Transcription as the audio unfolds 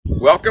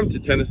Welcome to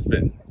Tennis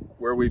Spin,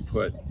 where we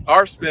put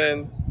our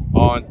spin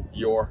on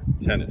your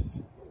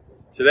tennis.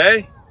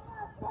 Today,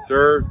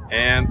 serve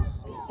and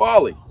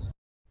volley.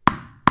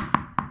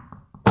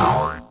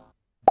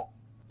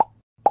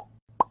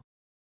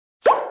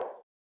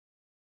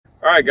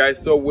 Alright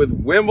guys, so with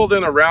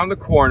Wimbledon around the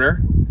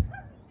corner,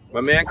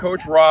 my man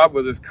Coach Rob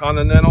with his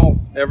Continental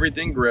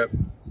Everything grip,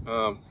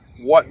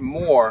 what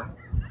more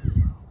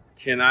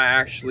can I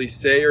actually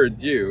say or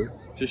do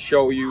to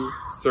show you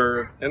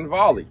serve and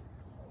volley?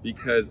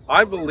 Because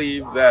I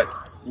believe that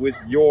with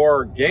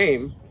your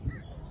game,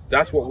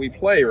 that's what we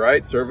play,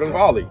 right? Serve and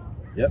volley.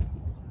 Yep,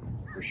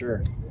 for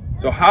sure.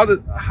 So how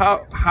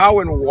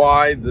and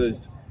why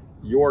does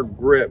your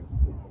grip,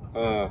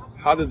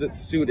 how does it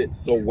suit it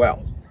so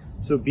well?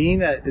 So being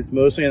that it's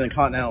mostly in the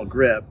Continental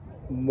grip,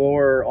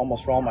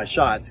 almost for all my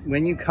shots,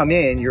 when you come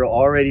in, you're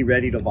already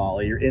ready to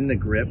volley. You're in the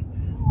grip.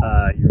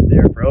 You're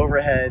there for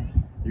overheads.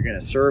 You're going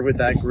to serve with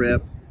that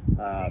grip.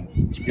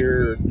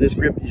 This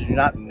grip is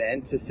not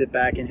meant to sit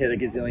back and hit a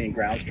gazillion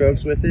ground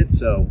strokes with it.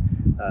 So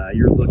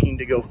you're looking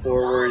to go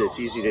forward. It's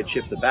easy to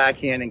chip the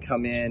backhand and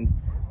come in.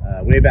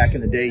 Way back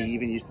in the day, you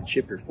even used to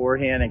chip your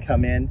forehand and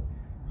come in.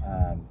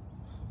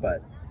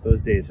 But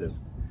those days have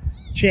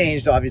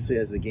changed, obviously,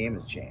 as the game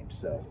has changed.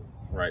 So.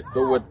 Right,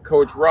 so with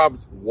Coach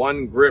Rob's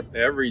one grip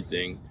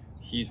everything,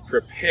 he's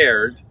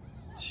prepared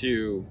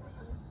to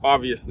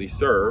obviously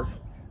serve,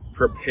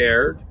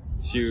 prepared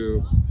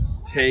to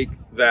take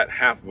that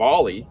half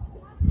volley,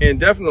 and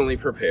definitely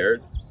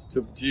prepared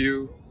to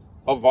do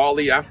a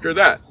volley after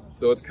that.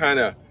 So it's kind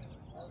of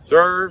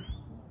serve,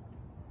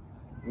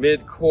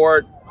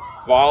 mid-court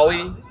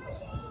volley,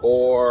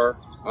 or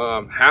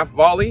half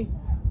volley,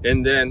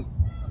 and then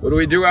what do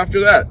we do after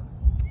that?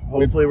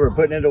 Hopefully we're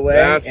putting it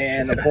away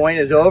and the point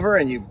is over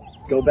and you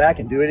go back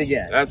and do it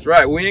again. That's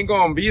right. We ain't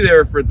going to be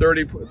there for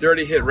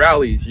 30 hit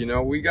rallies. You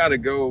know, we got to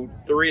go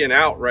 3 and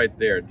out right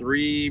there.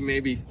 3,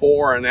 maybe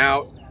 4 and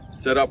out.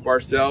 Set up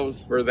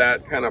ourselves for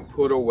that kind of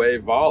put away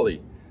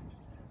volley.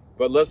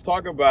 But let's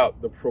talk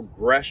about the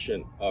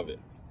progression of it.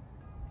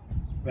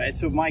 Right.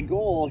 So my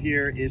goal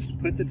here is to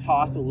put the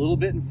toss a little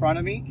bit in front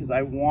of me because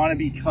I want to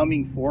be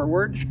coming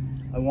forward.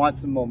 I want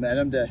some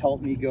momentum to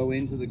help me go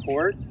into the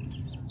court.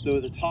 So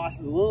the toss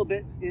is a little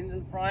bit into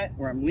the front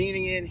where I'm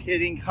leaning in,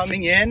 hitting,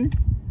 coming in.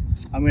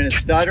 I'm going to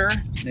stutter,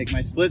 make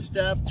my split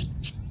step,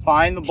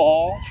 find the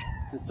ball,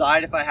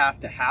 decide if I have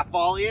to half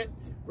volley it,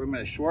 or I'm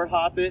going to short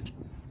hop it,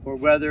 or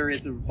whether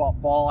it's a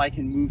ball I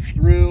can move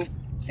through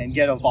and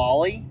get a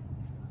volley.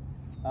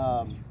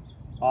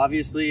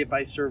 Obviously, if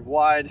I serve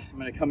wide, I'm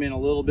going to come in a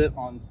little bit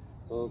on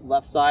the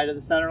left side of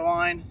the center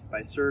line. If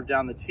I serve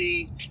down the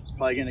tee,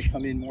 probably going to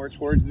come in more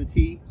towards the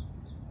tee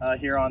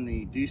here on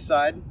the deuce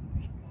side.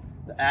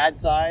 The ad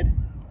side,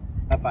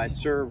 if I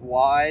serve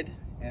wide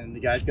and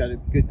the guy's got a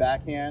good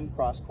backhand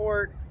cross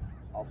court,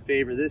 I'll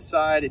favor this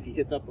side. If he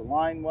hits up the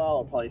line well,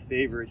 I'll probably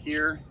favor it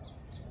here,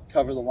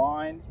 cover the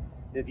line.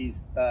 If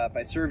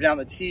I serve down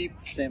the tee,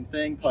 same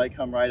thing, probably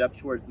come right up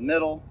towards the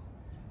middle,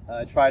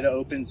 try to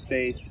open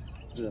space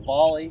to the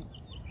volley.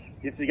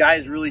 If the guy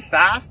is really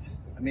fast,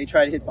 I may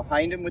try to hit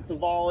behind him with the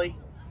volley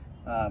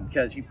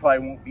because he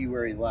probably won't be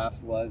where he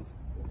last was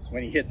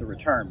when he hit the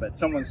return. But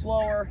someone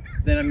slower,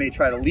 then I may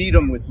try to lead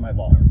him with my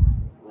volley.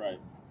 Right.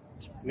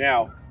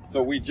 Now,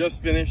 so we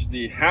just finished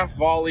the half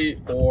volley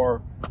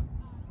or,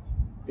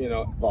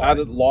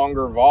 added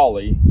longer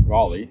volley,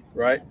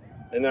 right?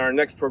 And then our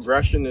next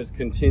progression is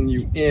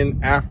continue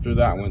in after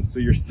that one. So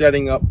you're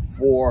setting up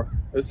for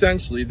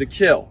essentially the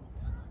kill,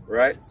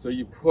 right? So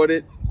you put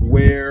it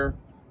where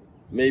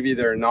maybe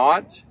they're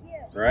not,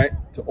 right?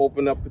 To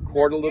open up the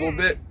court a little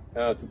bit,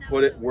 to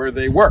put it where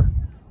they were,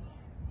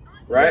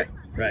 right?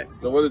 Right.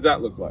 So what does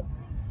that look like?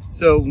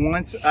 So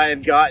once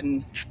I've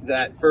gotten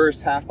that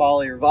first half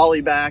volley or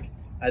volley back,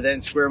 I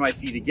then square my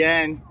feet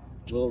again,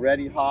 a little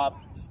ready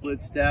hop,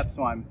 split step.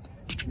 So I'm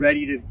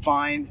ready to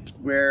find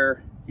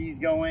where he's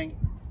going.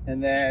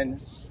 And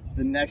then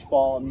the next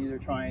ball, I'm either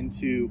trying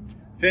to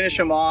finish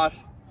him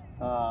off,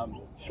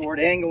 short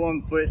angle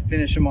him,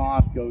 finish him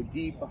off, go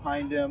deep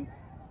behind him.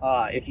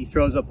 If he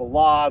throws up a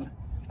lob,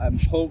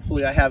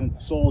 hopefully I haven't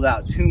sold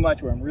out too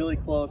much where I'm really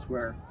close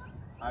where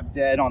I'm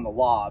dead on the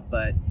lob,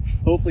 but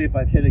hopefully if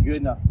I've hit a good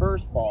enough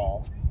first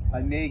ball,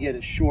 I may get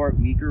a short,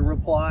 weaker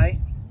reply,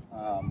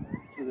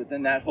 so that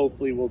then that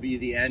hopefully will be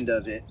the end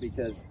of it,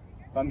 because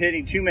if I'm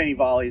hitting too many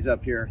volleys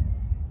up here,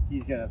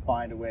 he's going to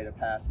find a way to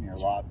pass me or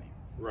lob me.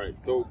 Right,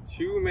 so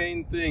 2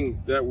 main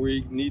things that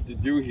we need to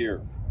do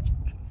here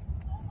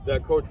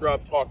that Coach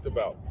Rob talked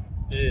about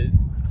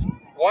is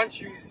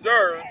once you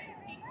serve,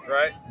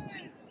 right,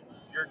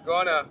 you're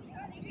going to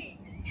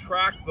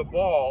track the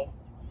ball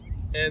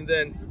and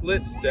then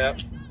split step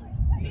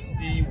to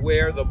see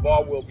where the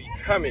ball will be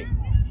coming.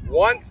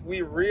 Once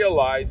we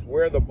realize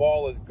where the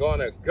ball is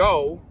gonna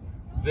go,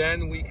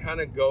 then we kind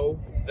of go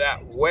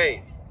that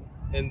way.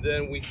 And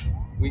then we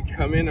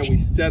come in and we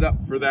set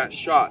up for that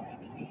shot.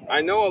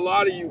 I know a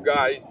lot of you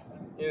guys,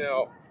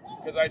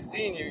 because I've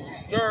seen you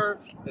serve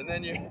and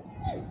then you,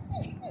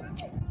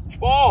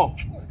 ball.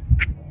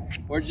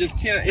 or just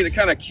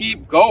kind of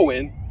keep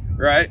going,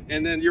 right?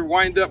 And then you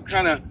wind up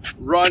kind of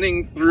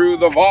running through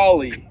the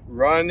volley,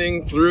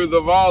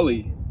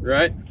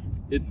 right?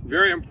 It's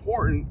very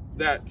important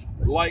that,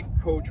 like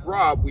Coach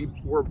Rob,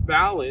 we're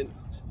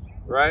balanced,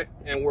 right?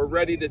 And we're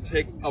ready to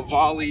take a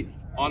volley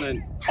on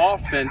an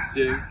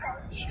offensive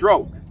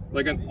stroke,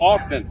 like an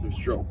offensive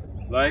stroke,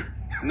 like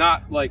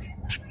not like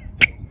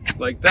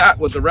that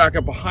with the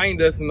racket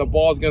behind us and the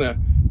ball's gonna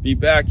be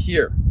back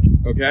here,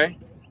 okay?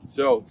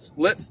 So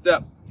split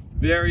step,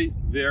 very,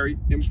 very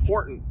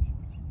important.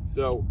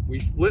 So we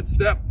split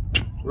step,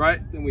 right?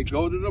 Then we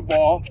go to the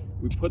ball,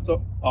 we put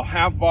a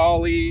half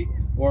volley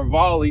or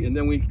volley, and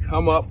then we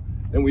come up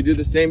and we do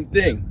the same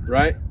thing,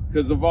 right?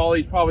 Because the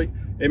volley's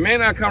it may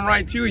not come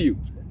right to you.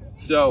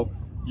 So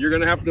you're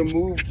gonna have to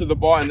move to the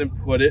ball and then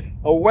put it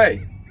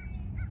away,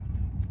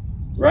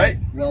 right?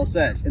 Well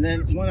said. And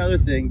then one other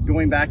thing,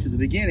 going back to the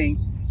beginning,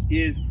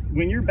 is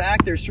when you're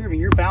back there serving,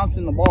 you're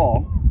bouncing the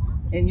ball,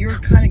 and you're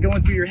kind of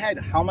going through your head,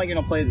 how am I going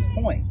to play this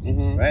point,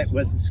 right?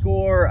 What's the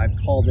score? I've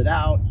called it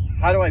out.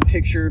 How do I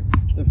picture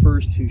the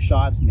first 2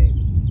 shots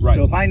maybe? Right.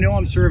 So if I know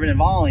I'm serving and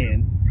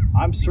volleying,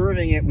 I'm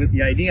serving it with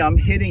the idea, I'm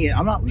hitting it.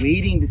 I'm not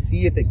waiting to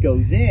see if it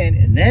goes in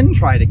and then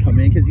try to come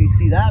in, because you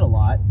see that a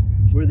lot,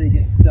 where they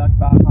get stuck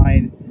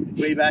behind,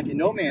 way back in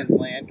no man's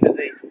land, because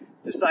they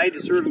decide to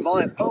serve and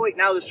volley. Oh wait,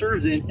 now the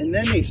serve's in, and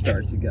then they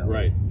start to go.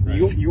 Right.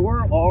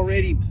 You're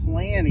already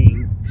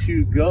planning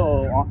to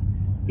go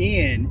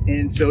in,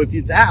 and so if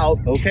it's out,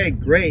 okay,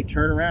 great,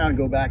 turn around,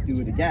 go back, do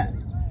it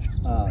again.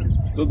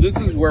 So this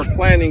is where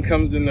planning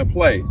comes into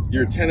play.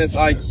 Your tennis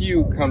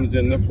IQ comes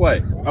into play.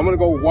 I'm gonna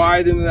go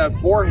wide into that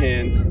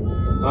forehand,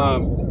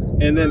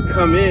 and then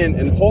come in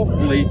and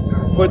hopefully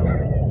put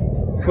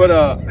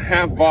a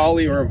half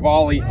volley or a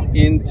volley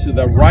into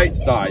the right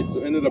side,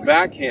 so into the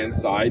backhand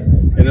side,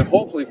 and then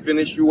hopefully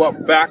finish you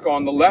up back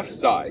on the left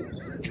side.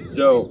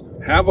 So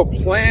have a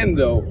plan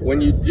though when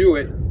you do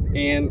it,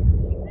 and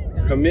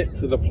commit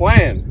to the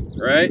plan,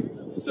 right?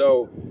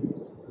 So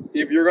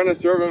if you're gonna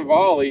serve and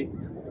volley,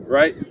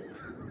 right,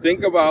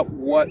 think about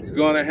what's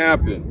gonna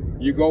happen.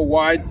 You go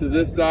wide to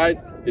this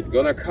side, it's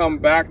gonna come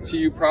back to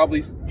you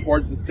probably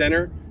towards the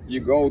center.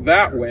 You go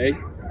that way,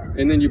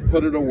 and then you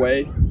put it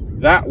away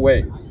that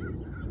way.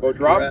 Coach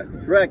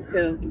Rob? Correct.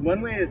 And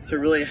one way to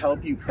really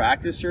help you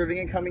practice serving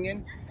and coming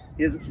in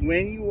is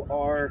when you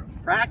are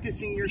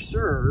practicing your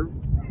serve,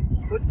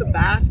 put the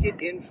basket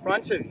in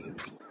front of you.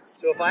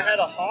 So if I had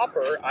a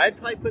hopper, I'd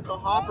probably put the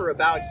hopper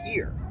about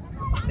here.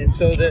 And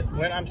so that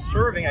when I'm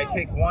serving, I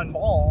take one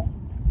ball,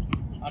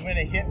 I'm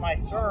gonna hit my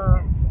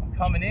serve,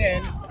 coming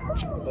in,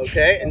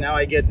 okay? And now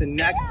I get the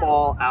next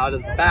ball out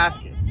of the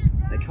basket.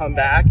 I come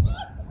back,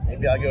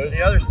 maybe I'll go to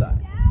the other side.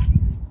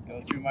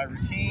 Go through my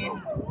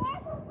routine,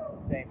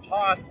 same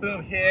toss,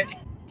 boom, hit,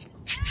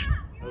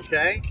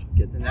 okay?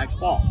 Get the next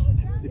ball.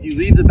 If you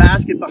leave the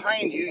basket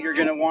behind you, you're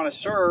gonna wanna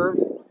serve,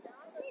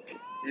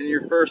 and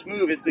your first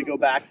move is to go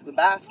back to the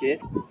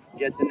basket,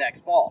 get the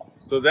next ball.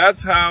 So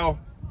that's how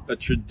a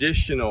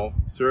traditional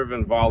serve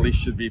and volley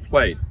should be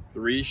played.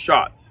 3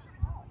 shots,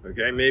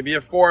 okay? Maybe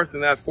a fourth,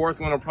 and that fourth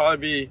one will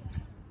probably be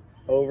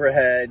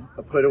overhead,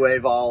 a put away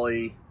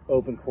volley,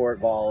 open court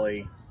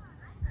volley,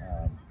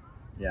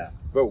 yeah.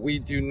 But we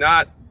do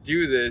not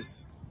do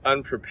this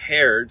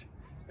unprepared,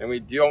 and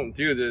we don't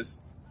do this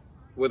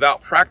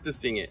without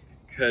practicing it,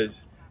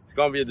 because it's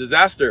gonna be a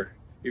disaster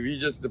if you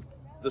just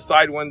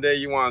decide one day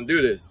you want to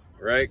do this,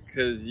 right?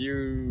 Because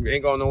you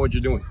ain't gonna know what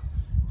you're doing,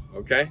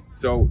 okay?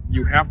 So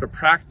you have to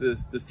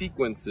practice the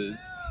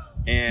sequences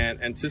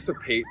and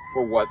anticipate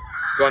for what's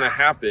gonna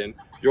happen.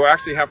 You'll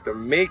actually have to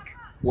make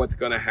what's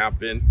gonna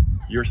happen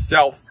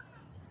yourself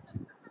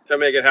to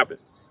make it happen,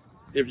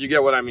 if you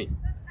get what I mean,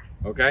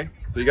 okay?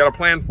 So you gotta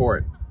plan for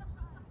it.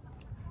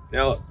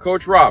 Now,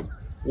 Coach Rob,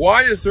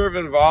 why is serve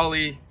and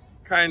volley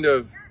kind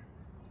of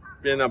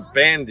been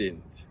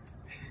abandoned?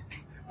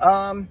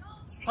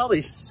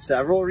 Probably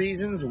several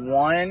reasons.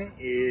 One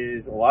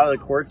is a lot of the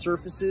court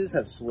surfaces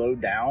have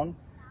slowed down.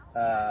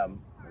 The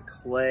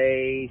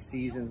clay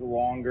season's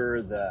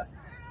longer. The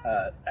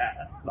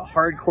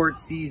hard court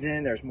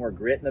season, there's more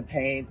grit in the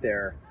paint.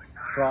 They're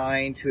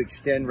trying to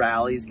extend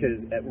rallies,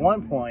 because at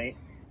one point,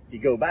 if you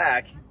go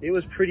back, it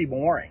was pretty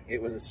boring.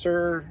 It was a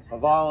serve, a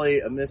volley,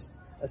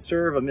 a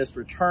serve, a missed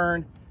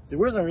return. So there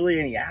wasn't really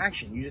any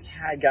action. You just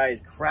had guys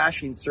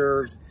crashing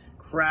serves,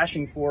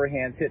 crashing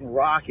forehands, hitting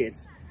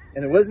rockets.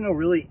 And there was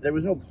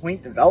no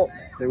point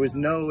development. There was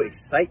no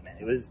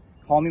excitement. It was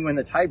call me when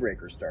the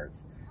tiebreaker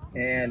starts.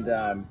 And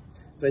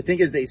so I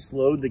think as they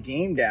slowed the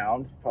game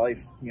down, probably,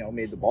 you know,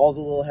 made the balls a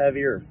little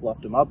heavier or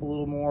fluffed them up a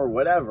little more,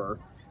 whatever,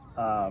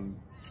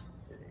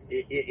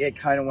 it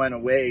kind of went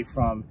away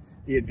from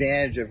the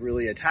advantage of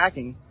really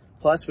attacking.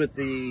 Plus with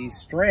the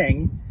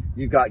string,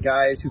 you've got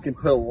guys who can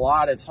put a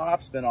lot of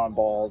topspin on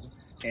balls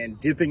and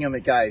dipping them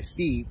at guys'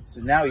 feet. So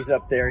now he's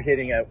up there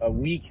hitting a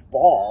weak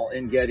ball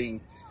and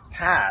getting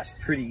passed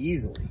pretty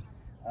easily.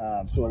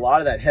 So a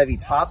lot of that heavy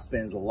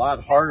topspin is a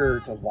lot harder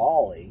to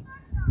volley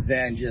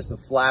than just a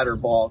flatter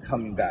ball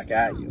coming back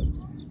at you.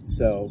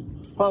 So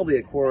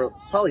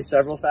probably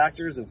several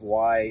factors of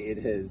why it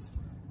has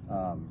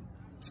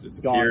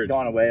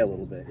gone away a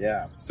little bit.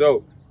 Yeah.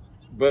 So,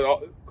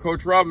 but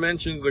Coach Rob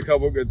mentions a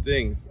couple good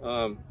things.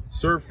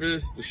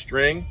 Surface, the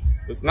string.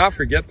 Let's not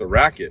forget the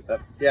racket.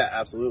 Yeah,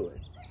 absolutely.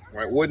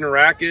 Right, wooden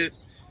racket,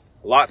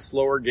 a lot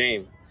slower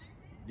game.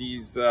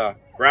 These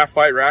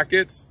graphite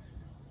rackets,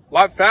 a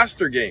lot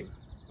faster game.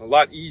 A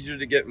lot easier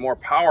to get more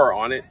power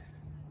on it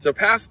to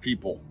pass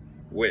people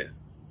with.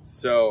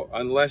 So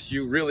unless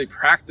you really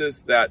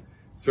practice that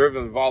serve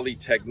and volley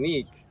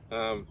technique,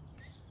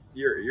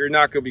 you're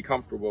not going to be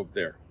comfortable up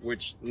there,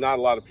 which not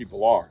a lot of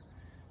people are.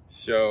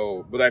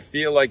 So, but I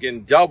feel like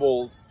in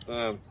doubles,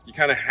 you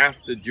kind of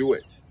have to do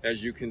it,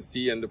 as you can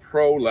see in the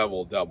pro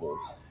level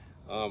doubles.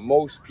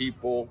 Most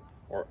people,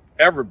 or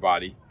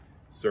everybody,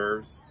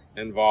 serves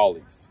and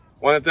volleys.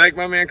 I want to thank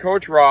my man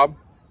Coach Rob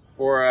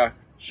for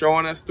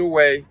showing us the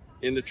way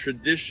in the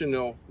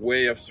traditional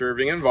way of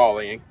serving and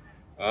volleying.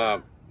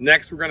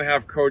 Next, we're going to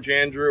have Coach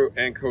Andrew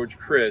and Coach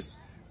Chris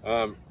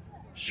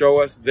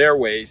show us their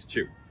ways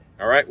too.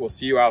 All right, we'll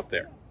see you out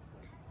there.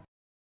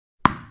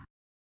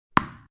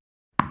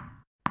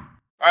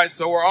 All right,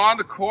 so we're on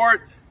the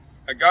court.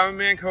 I got my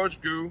man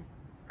Coach Goo,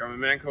 got my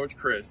man Coach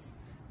Chris,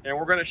 and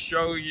we're going to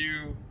show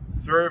you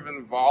serve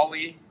and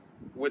volley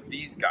with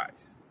these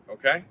guys,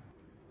 okay?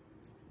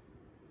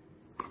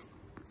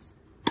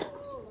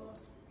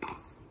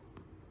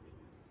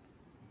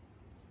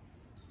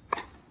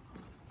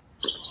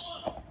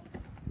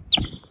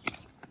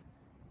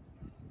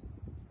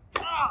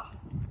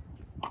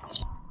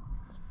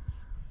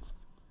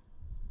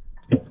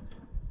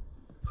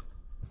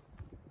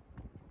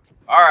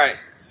 All right,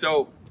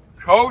 so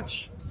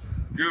Coach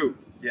Goo.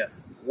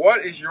 Yes.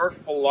 What is your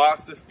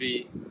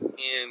philosophy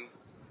in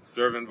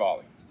serve and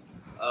volley?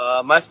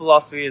 My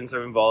philosophy in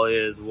serve and volley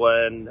is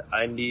when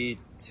I need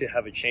to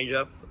have a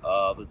changeup.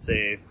 Let's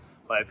say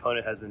my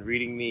opponent has been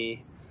reading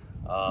me,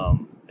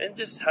 and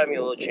just having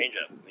a little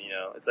changeup. You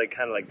know, it's like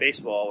kind of like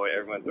baseball where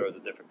everyone throws a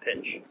different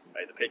pitch.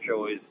 Right? The pitcher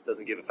always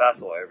doesn't give a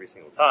fastball every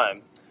single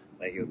time.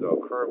 Like he'll throw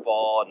a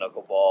curveball, a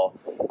knuckleball.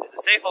 It's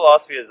the same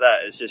philosophy as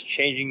that. It's just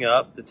changing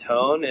up the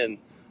tone and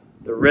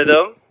the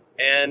rhythm,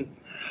 and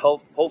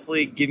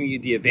hopefully giving you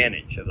the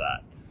advantage of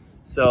that.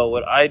 So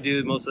what I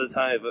do most of the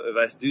time if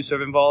I do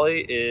serve and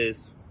volley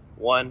is,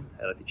 one,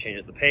 I like to change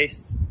up the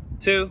pace.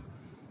 Two,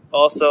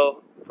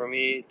 also for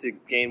me to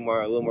gain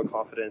a little more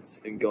confidence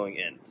in going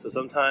in. So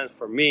sometimes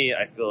for me,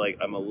 I feel like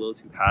I'm a little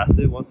too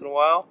passive once in a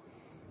while.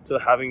 So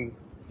having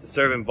to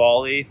serve and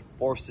volley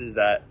forces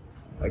that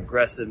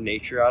aggressive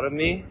nature out of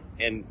me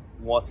and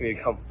wants me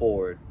to come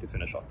forward to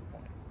finish off the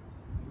point.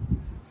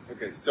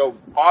 Okay, so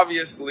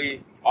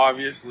obviously, we have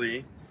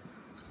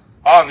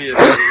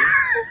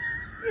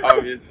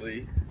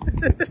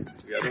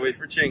to wait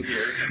for Ching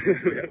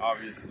here.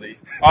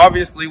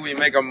 Obviously, we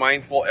make a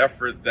mindful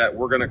effort that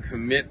we're going to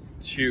commit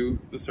to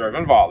the serve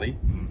and volley,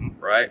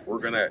 right? We're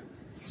going to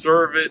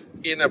serve it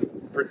in a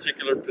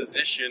particular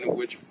position,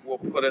 which will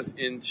put us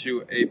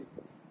into a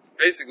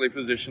basically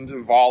position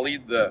to volley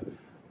the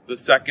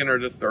second or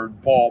the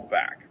third ball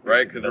back,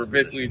 right? Because we're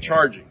basically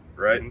charging,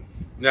 right?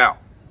 Now,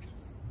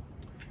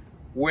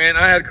 when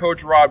I had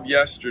Coach Rob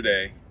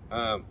yesterday,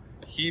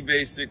 he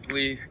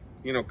basically,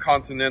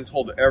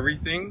 continentaled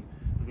everything,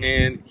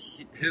 and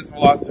his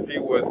philosophy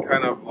was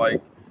kind of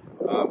like,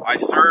 I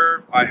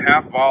serve, I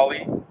half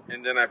volley,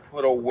 and then I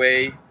put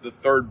away the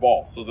third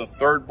ball. So the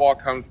third ball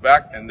comes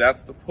back, and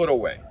that's the put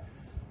away.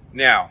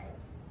 Now,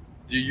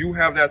 do you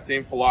have that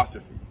same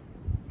philosophy?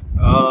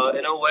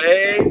 In a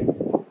way,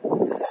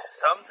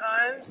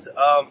 sometimes.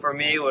 For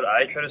me, when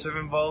I try to serve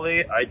and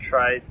volley, I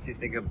try to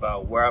think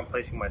about where I'm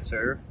placing my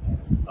serve.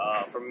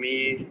 For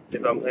me,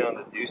 if I'm playing on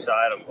the do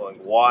side, I'm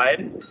going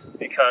wide,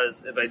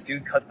 because if I do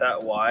cut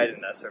that wide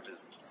and that serve is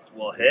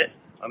well hit,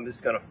 I'm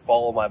just going to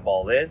follow my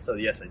ball in. So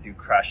yes, I do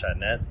crash at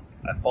nets.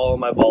 I follow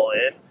my ball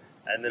in,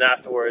 and then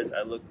afterwards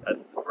I look at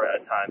a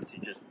time to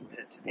just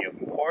hit to the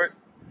open court.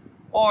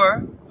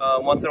 Or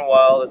once in a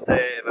while, let's say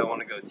if I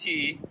want to go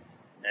T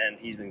and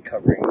he's been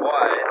covering wide,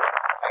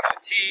 I go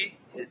T,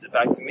 hits it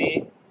back to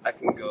me, I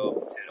can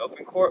go to an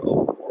open court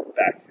or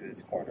back to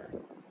this corner,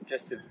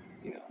 just to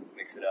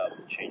mix it up,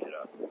 change it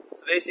up.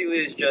 So basically,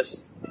 it's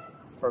just,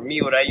 for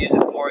me, what I use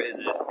it for is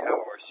a kind of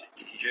more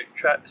strategic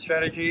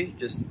strategy,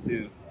 just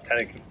to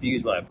kind of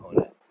confuse my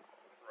opponent.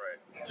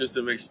 Right. Just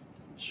to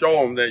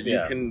show them that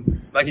you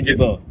can. I can do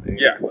both.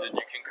 Yeah, that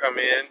you can come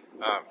in,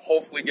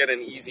 hopefully get an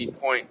easy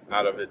point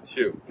out of it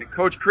too. And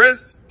Coach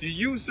Chris, do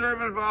you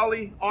serve and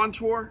volley on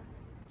tour?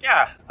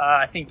 Yeah,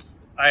 I think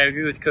I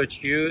agree with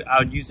Coach Gu. I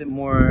would use it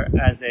more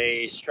as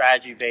a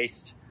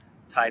strategy-based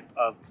type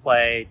of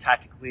play.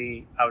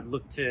 Tactically, I would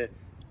look to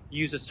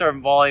use a serve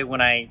and volley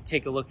when I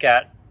take a look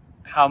at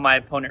how my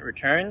opponent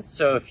returns.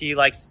 So if he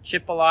likes to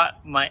chip a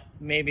lot,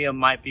 maybe it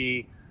might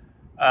be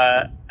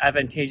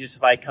advantageous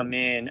if I come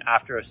in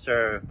after a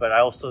serve. But I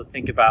also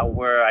think about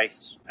where I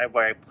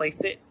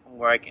place it, and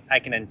where I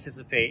can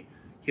anticipate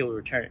he'll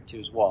return it to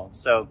as well.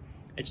 So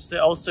it's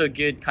also a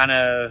good kind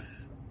of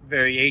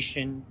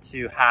variation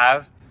to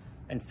have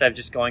instead of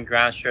just going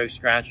ground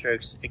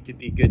strokes, it could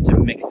be good to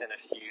mix in a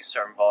few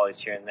certain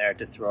volleys here and there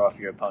to throw off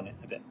your opponent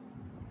a bit.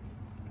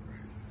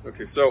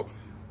 Okay, so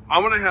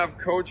I'm going to have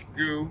Coach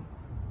Gu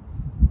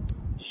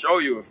show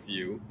you a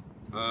few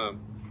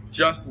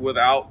just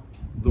without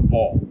the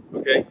ball,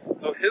 okay?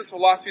 So his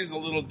philosophy is a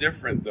little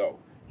different, though.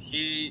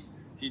 He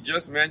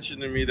just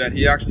mentioned to me that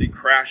he actually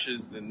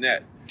crashes the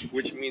net,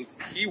 which means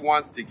he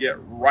wants to get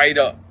right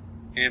up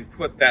and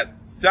put that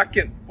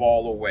second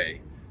ball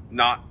away,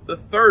 not the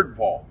third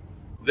ball.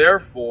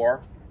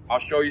 Therefore, I'll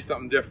show you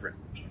something different.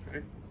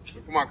 Okay? So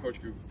come on,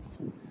 Coach Gu.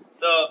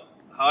 So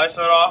how I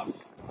start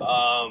off,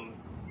 I'm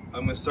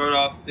going to start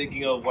off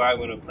thinking of where I'm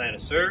going to plan to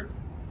serve.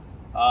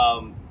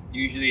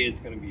 Usually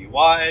it's going to be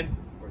wide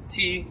or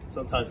T,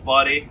 sometimes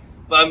body,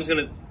 but I'm just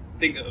going to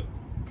think of,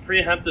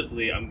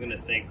 preemptively, I'm going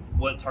to think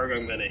what target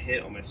I'm going to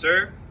hit on my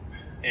serve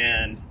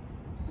and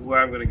where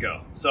I'm going to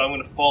go. So I'm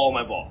going to follow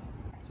my ball.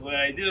 So what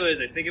I do is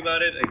I think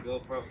about it, I go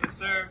for my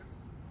serve,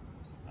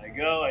 I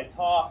go, I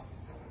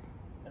toss,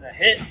 and I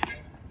hit,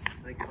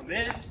 and I come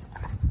in, and I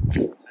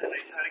try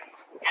to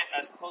get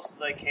as close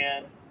as I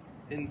can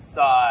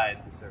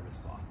inside the service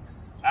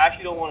box. I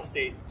actually don't want to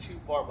stay too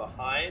far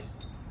behind,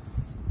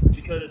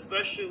 because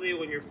especially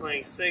when you're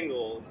playing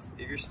singles,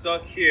 if you're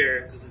stuck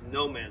here, this is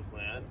no man's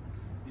land.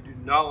 You do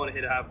not want to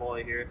hit a half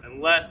volley here,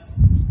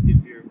 unless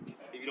if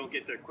you don't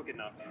get there quick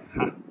enough,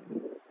 you have to.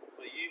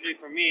 But usually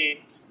for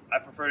me, I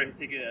prefer to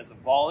take it as a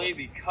volley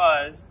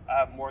because I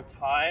have more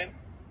time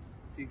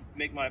to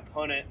make my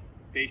opponent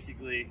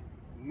basically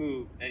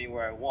move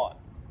anywhere I want.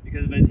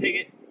 Because if I take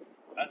it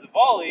as a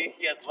volley,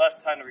 he has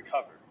less time to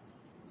recover.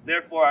 So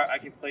therefore, I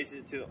can place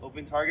it to an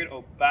open target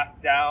or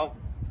back down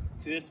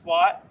to this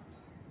spot,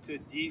 to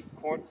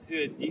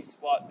a deep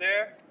spot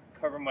there,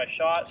 cover my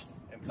shots,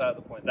 and put out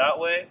the point that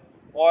way.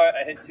 Or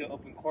I hit to an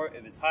open court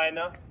if it's high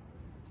enough,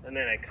 and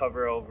then I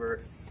cover over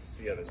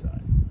to the other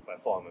side by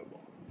following my ball.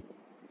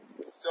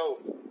 So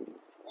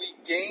we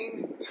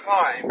gain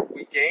time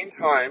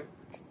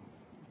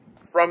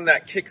from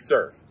that kick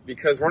serve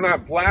because we're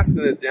not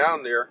blasting it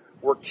down there,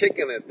 we're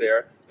kicking it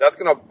there. That's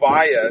going to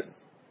buy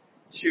us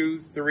 2,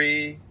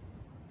 3,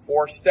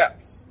 4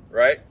 steps,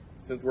 right?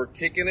 Since we're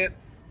kicking it,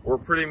 we're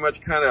pretty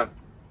much kind of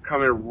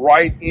coming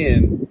right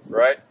in,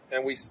 right?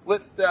 And we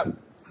split step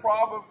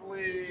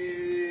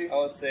probably, I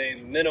would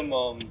say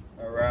minimum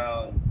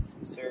around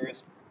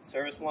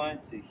service line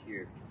to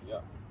here.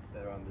 Yeah.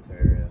 Around this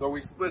area. So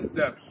we split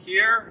step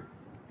here,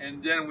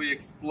 and then we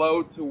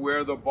explode to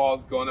where the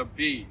ball's going to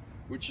be,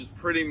 which is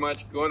pretty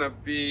much going to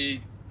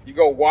be, you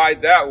go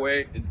wide that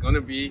way, it's going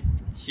to be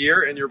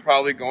here, and you're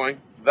probably going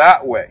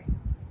that way,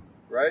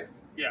 right?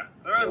 Yeah,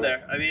 around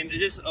there. I mean, it's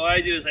just, all I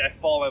do is I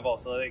follow my ball.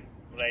 So like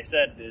what I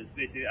said is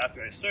basically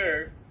after I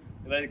serve,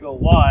 if I go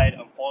wide,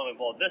 I'm following my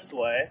ball this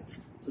way.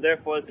 So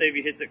therefore, let's say if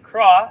he hits it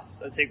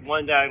cross, I take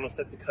one diagonal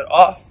step to cut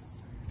off,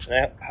 and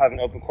I have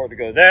an open court to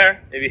go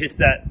there. If he hits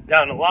that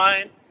down the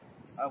line,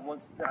 I have one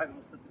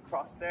diagonal step to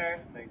cross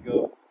there, and then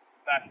go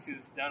back to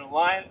down the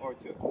line or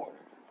to a corner.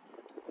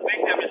 So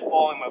basically, I'm just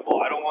following my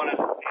ball. I don't want to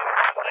stand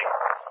in like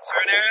a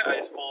certain area. I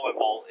just follow my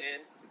ball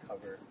in to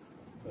cover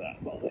for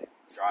that volley.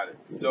 Got it.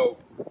 So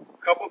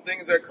a couple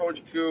things that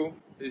Coach Gu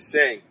is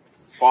saying.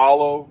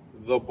 Follow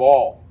the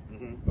ball.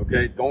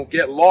 Okay? Don't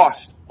get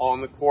lost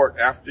on the court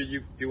after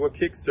you do a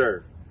kick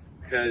serve.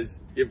 Because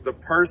if the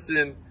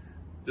person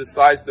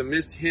decides to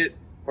miss hit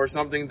or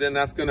something, then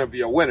that's going to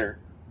be a winner.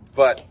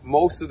 But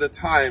most of the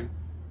time,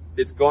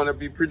 it's going to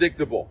be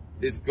predictable.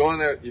 It's going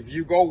to, if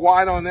you go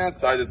wide on that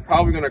side, it's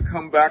probably going to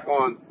come back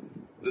on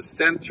the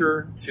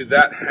center to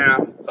that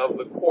half of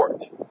the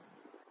court.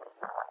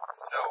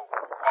 So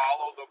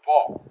follow the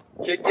ball.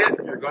 Kick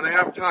it, you're going to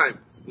have time.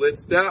 Split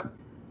step,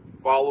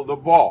 follow the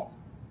ball.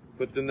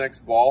 Put the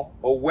next ball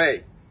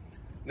away.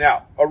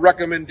 Now, a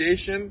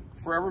recommendation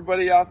for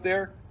everybody out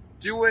there,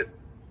 do it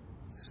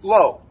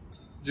slow.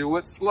 Do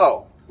it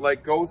slow.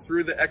 Like go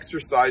through the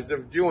exercise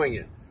of doing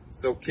it.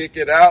 So kick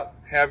it out,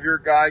 have your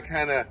guy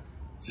kind of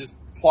just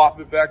plop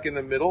it back in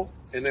the middle,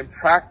 and then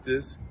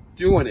practice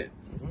doing it.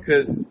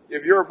 Because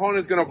if your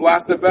opponent's going to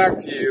blast it back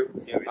to you,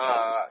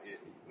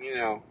 you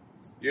know,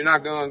 you're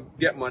not going to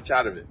get much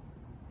out of it.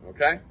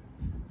 Okay?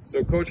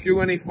 So, Coach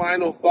Q, any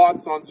final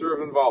thoughts on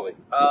serve and volley?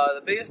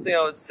 The biggest thing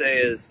I would say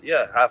is,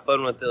 yeah, have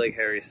fun with it, like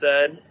Harry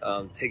said.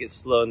 Take it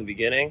slow in the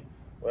beginning.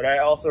 What I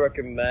also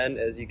recommend,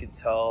 as you can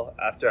tell,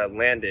 after I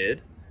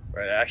landed,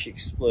 right, I actually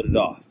exploded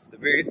off. The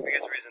biggest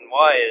reason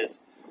why is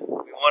we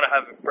want to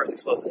have a first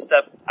explosive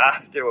step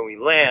after when we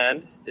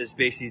land is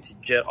basically to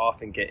jet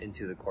off and get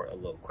into the court a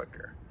little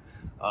quicker.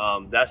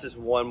 That's just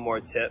one more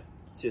tip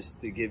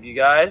just to give you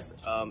guys.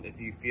 If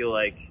you feel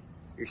like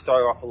you're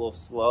starting off a little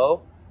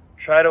slow,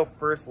 try to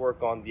first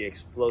work on the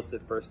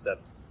explosive first step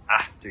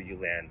after you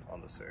land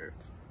on the serve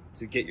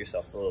to get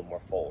yourself a little more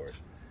forward.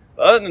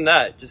 But other than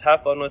that, just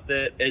have fun with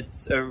it.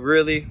 It's a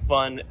really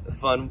fun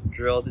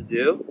drill to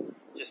do.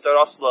 Just start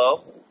off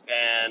slow,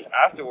 and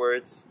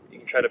afterwards, you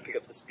can try to pick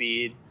up the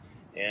speed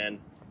and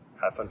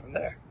have fun from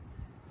there.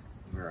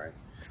 All right.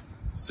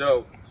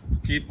 So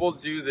people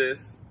do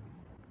this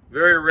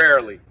very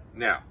rarely,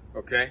 now.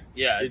 Okay.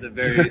 Yeah, it's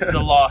a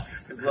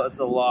loss. It's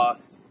a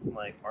lost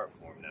like art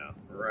form now.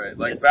 Right.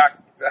 Like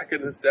It's- back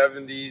in the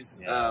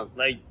 70s. Yeah.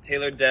 Like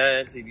Taylor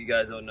Dent, if you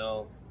guys don't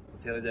know,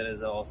 Taylor Dent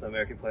is also an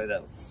American player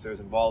that serves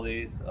in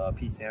volleys.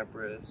 Pete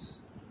Sampras.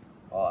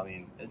 I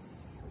mean,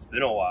 it's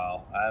been a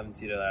while. I haven't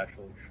seen an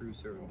actual true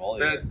serving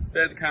volley.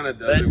 Fed kind of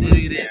does Fed it. when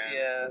did he it, can.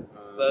 yeah.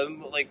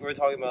 But like if we're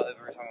talking about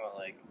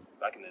like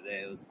back in the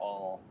day, it was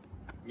all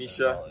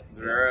Misha volleys.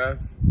 Zverev.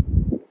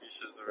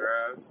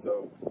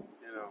 So,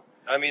 you know.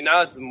 I mean,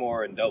 now it's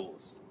more in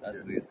doubles. That's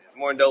the biggest thing. It's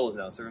more in doubles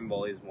now. Serving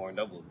volley is more in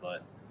doubles,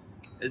 but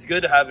it's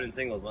good to have it in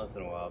singles once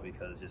in a while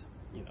because it just,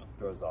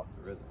 throws off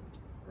the rhythm.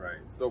 Right.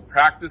 So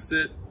practice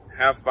it.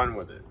 Have fun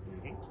with it.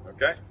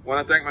 Okay.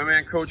 Want to thank my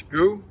man, Coach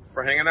Goo,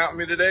 for hanging out with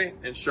me today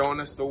and showing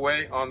us the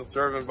way on the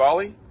serve and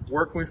volley.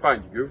 Where can we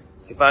find you, Goo?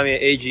 You can find me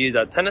at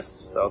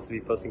ag.tennis. I'll also be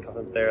posting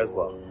content there as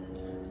well.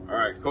 All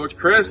right. Coach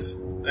Chris,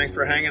 thanks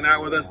for hanging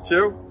out with us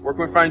too. Where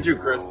can we find you,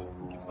 Chris?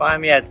 You can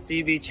find me at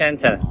CB Chen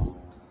Tennis.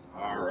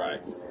 All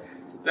right.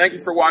 Thank you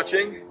for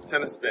watching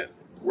Tennis Spin,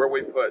 where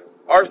we put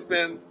our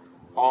spin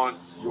on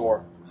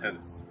your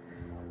tennis.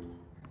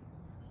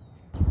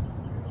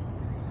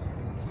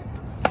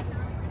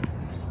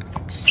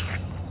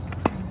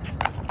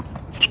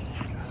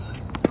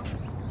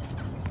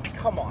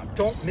 Come on,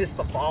 don't miss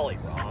the volley,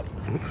 Rob.